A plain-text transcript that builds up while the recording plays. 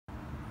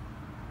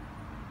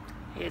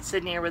Hey, it's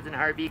Sydney here with an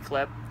RV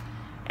clip.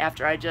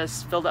 After I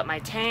just filled up my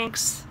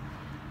tanks,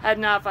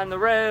 heading off on the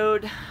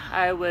road,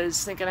 I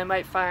was thinking I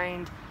might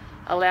find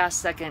a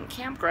last-second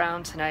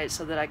campground tonight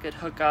so that I could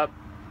hook up,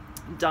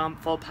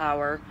 dump full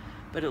power,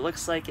 but it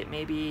looks like it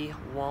may be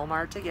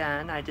Walmart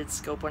again. I did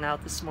scope one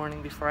out this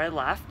morning before I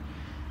left.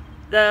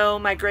 Though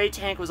my gray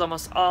tank was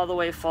almost all the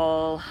way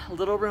full, a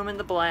little room in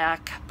the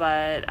black,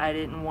 but I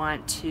didn't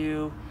want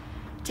to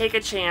take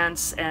a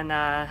chance and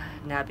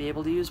not be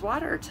able to use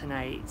water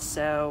tonight.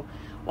 So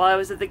while I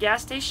was at the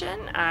gas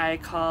station, I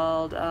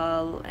called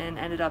and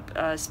ended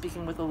up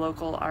speaking with a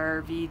local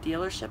RV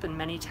dealership, and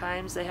many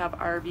times they have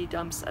RV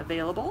dumps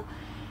available.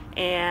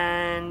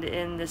 And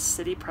in this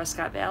city,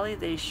 Prescott Valley,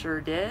 they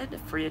sure did,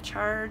 free of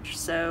charge.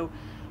 So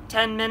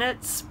 10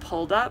 minutes,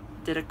 pulled up,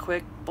 did a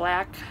quick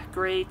black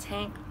gray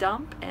tank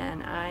dump,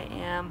 and I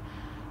am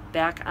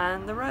back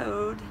on the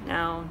road.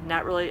 Now,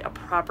 not really a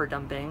proper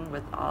dumping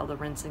with all the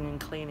rinsing and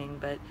cleaning,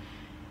 but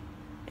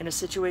in a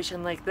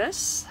situation like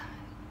this,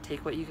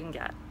 take what you can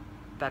get.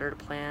 Better to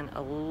plan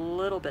a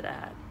little bit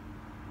ahead.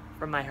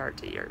 From my heart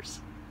to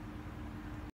yours.